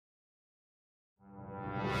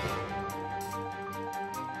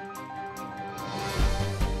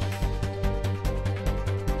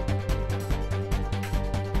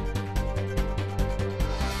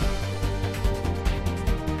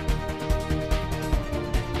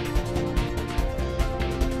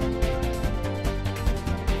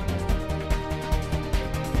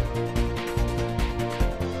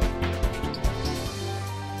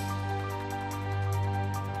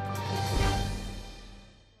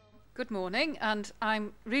Good morning, and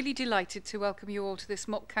I'm really delighted to welcome you all to this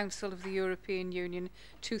Mock Council of the European Union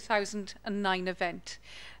 2009 event.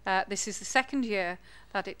 This is the second year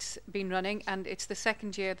that it's been running, and it's the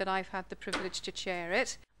second year that I've had the privilege to chair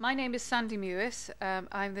it. My name is Sandy Mewis.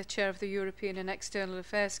 I'm the chair of the European and External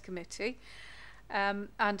Affairs Committee,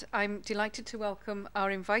 and I'm delighted to welcome our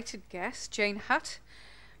invited guest, Jane Hutt,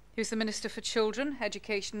 who's the Minister for Children,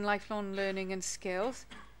 Education, Lifelong Learning and Skills,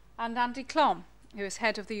 and Andy Clom, who is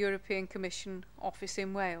head of the European Commission office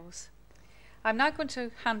in Wales. I'm now going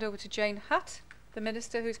to hand over to Jane Hutt, the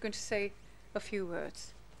Minister, who's going to say a few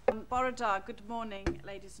words. Bore da, good morning,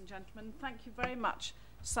 ladies and gentlemen. Thank you very much,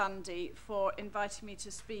 Sandy, for inviting me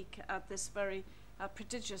to speak at this very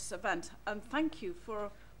prodigious event. And thank you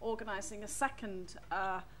for organising a second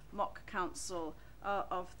mock council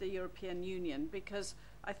of the European Union, because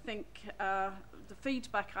I think the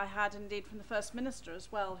feedback I had indeed from the First Minister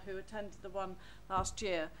as well, who attended the one last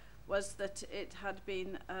year, was that it had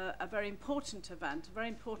been a very important event, a very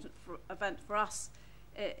important event for us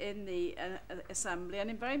in the Assembly,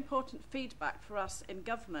 and a very important feedback for us in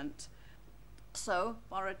government. So,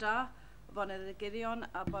 bore da, bona digirion,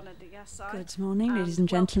 bona digasau. Good morning, ladies and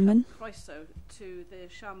gentlemen. Croeso to the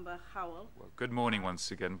Siambr Hywel. Well, good morning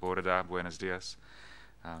once again, bore da, buenos dias.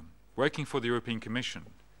 Working for the European Commission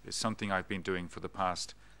is something I've been doing for the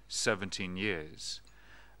past 17 years.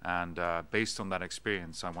 And based on that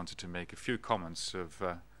experience, I wanted to make a few comments of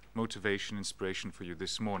motivation, inspiration for you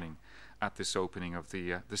this morning at this opening of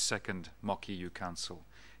the second Mock EU Council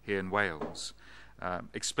here in Wales.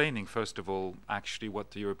 Explaining, first of all, actually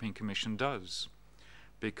what the European Commission does.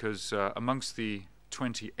 Because amongst the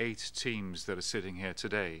 28 teams that are sitting here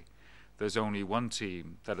today, there's only one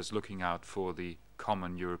team that is looking out for the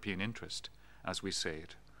common European interest, as we say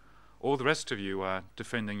it. All the rest of you are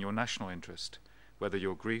defending your national interest, whether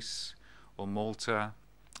you're Greece or Malta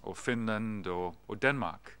or Finland or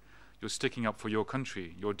Denmark. You're sticking up for your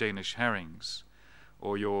country, your Danish herrings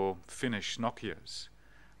or your Finnish Nokias,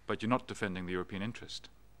 but you're not defending the European interest.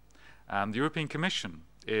 The European Commission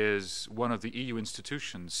is one of the EU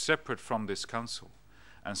institutions separate from this Council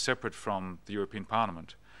and separate from the European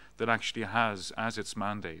Parliament that actually has as its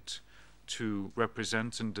mandate to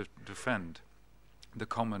represent and defend the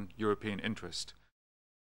common European interest.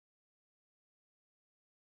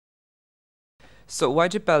 So why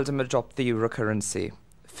did Belgium adopt the euro currency?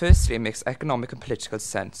 Firstly, it makes economic and political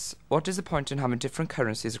sense. What is the point in having different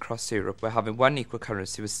currencies across Europe where having one equal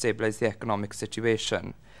currency would stabilise the economic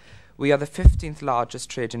situation? We are the 15th largest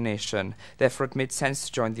trading nation, therefore it made sense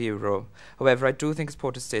to join the euro. However, I do think it's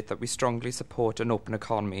important to state that we strongly support an open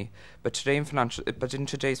economy, but in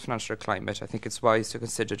today's financial climate, I think it's wise to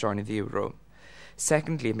consider joining the euro.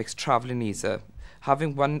 Secondly, it makes travelling easier.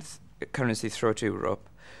 Having one currency throughout Europe,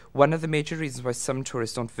 one of the major reasons why some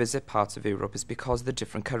tourists don't visit parts of Europe is because of the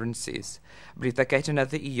different currencies. I believe that getting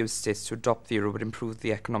other EU states to adopt the euro would improve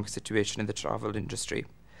the economic situation in the travel industry.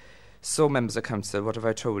 So, members of Council, what have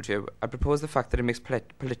I told you? I propose the fact that it makes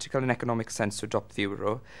political and economic sense to adopt the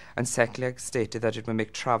euro, and secondly, I stated that it will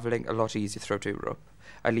make travelling a lot easier throughout Europe.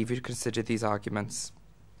 I leave you to consider these arguments.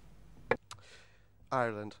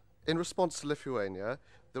 Ireland. In response to Lithuania,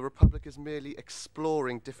 the Republic is merely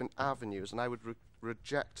exploring different avenues, and I would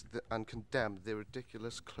reject and condemn their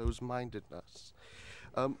ridiculous close-mindedness.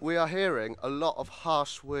 We are hearing a lot of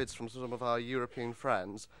harsh words from some of our European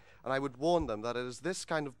friends, and I would warn them that it is this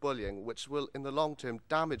kind of bullying which will, in the long term,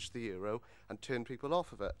 damage the euro and turn people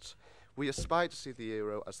off of it. We aspire to see the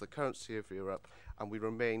euro as the currency of Europe, and we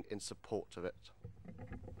remain in support of it.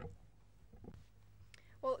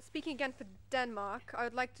 Well, speaking again for Denmark, I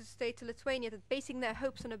would like to state to Lithuania that basing their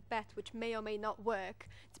hopes on a bet which may or may not work,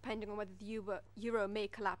 depending on whether the euro may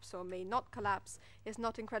collapse or may not collapse, is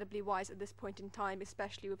not incredibly wise at this point in time,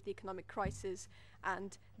 especially with the economic crisis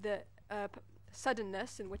and the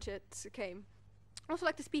suddenness in which it came. I'd also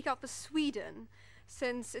like to speak out for Sweden,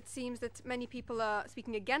 since it seems that many people are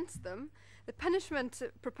speaking against them. The punishment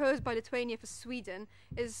proposed by Lithuania for Sweden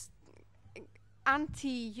is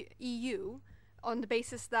anti-EU, on the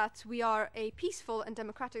basis that we are a peaceful and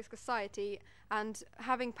democratic society, and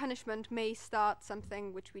having punishment may start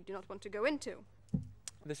something which we do not want to go into.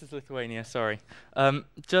 This is Lithuania, sorry.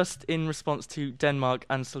 Just in response to Denmark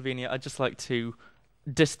and Slovenia, I'd just like to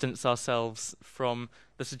distance ourselves from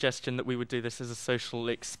the suggestion that we would do this as a social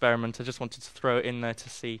experiment. I just wanted to throw it in there to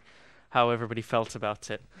see how everybody felt about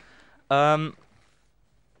it. In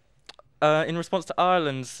response to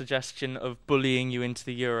Ireland's suggestion of bullying you into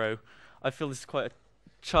the euro, I feel this is quite a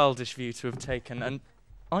childish view to have taken. And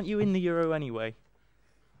aren't you in the euro anyway?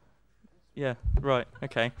 Yeah, right,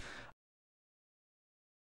 okay.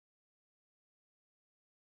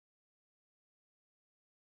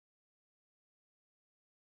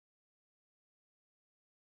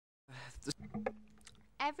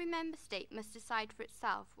 Every member state must decide for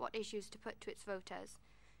itself what issues to put to its voters.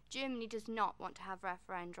 Germany does not want to have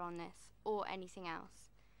referenda on this, or anything else.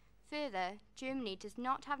 Further, Germany does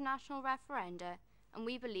not have national referenda, and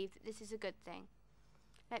we believe that this is a good thing.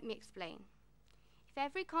 Let me explain. If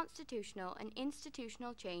every constitutional and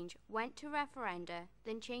institutional change went to referenda,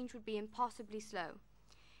 then change would be impossibly slow.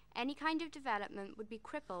 Any kind of development would be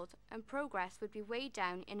crippled, and progress would be weighed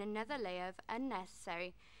down in another layer of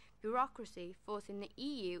unnecessary bureaucracy, forcing the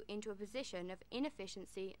EU into a position of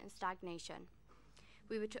inefficiency and stagnation.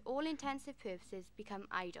 We would, to all intensive purposes, become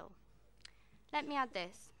idle. Let me add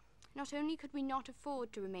this. Not only could we not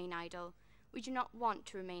afford to remain idle, we do not want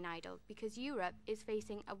to remain idle, because Europe is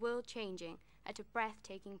facing a world changing at a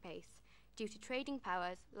breathtaking pace due to trading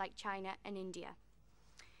powers like China and India.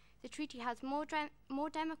 The treaty has more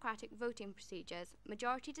democratic voting procedures.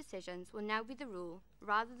 Majority decisions will now be the rule,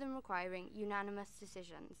 rather than requiring unanimous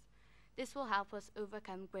decisions. This will help us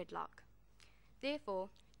overcome gridlock. Therefore,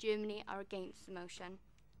 Germany are against the motion.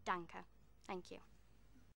 Danke. Thank you.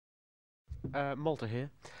 Malta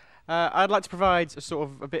here. I'd like to provide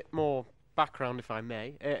a bit more background, if I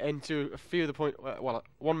may, into a few of the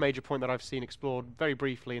one major point that I've seen explored very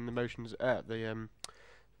briefly in the motions, the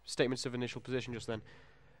statements of initial position just then.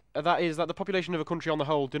 That is that the population of a country on the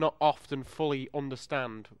whole do not often fully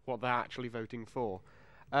understand what they're actually voting for.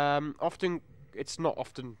 Often, it's not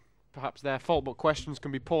often perhaps their fault, but questions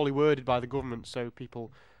can be poorly worded by the government, so people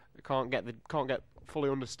can't fully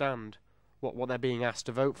understand what they're being asked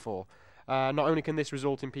to vote for. Not only can this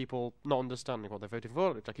result in people not understanding what they're voting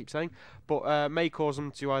for, which I keep saying, but may cause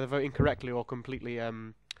them to either vote incorrectly or completely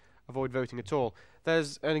avoid voting at all.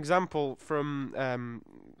 There's an example from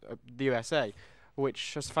the USA,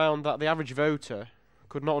 which has found that the average voter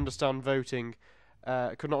could not understand voting,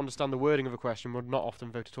 could not understand the wording of a question, would not often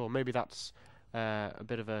vote at all. Maybe that's a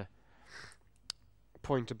bit of a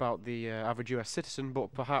point about the average US citizen,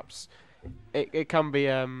 but perhaps it can be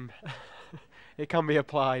it can be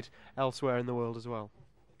applied elsewhere in the world as well.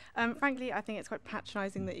 Frankly, I think it's quite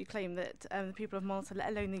patronising that you claim that the people of Malta, let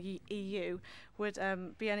alone the EU, would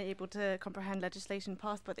be unable to comprehend legislation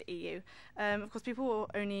passed by the EU. Of course, people will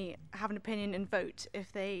only have an opinion and vote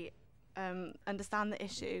if they understand the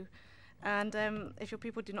issue. And if your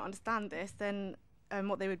people do not understand this, then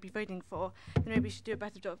what they would be voting for, then maybe you should do a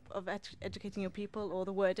better job of educating your people or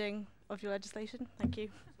the wording of your legislation. Thank you.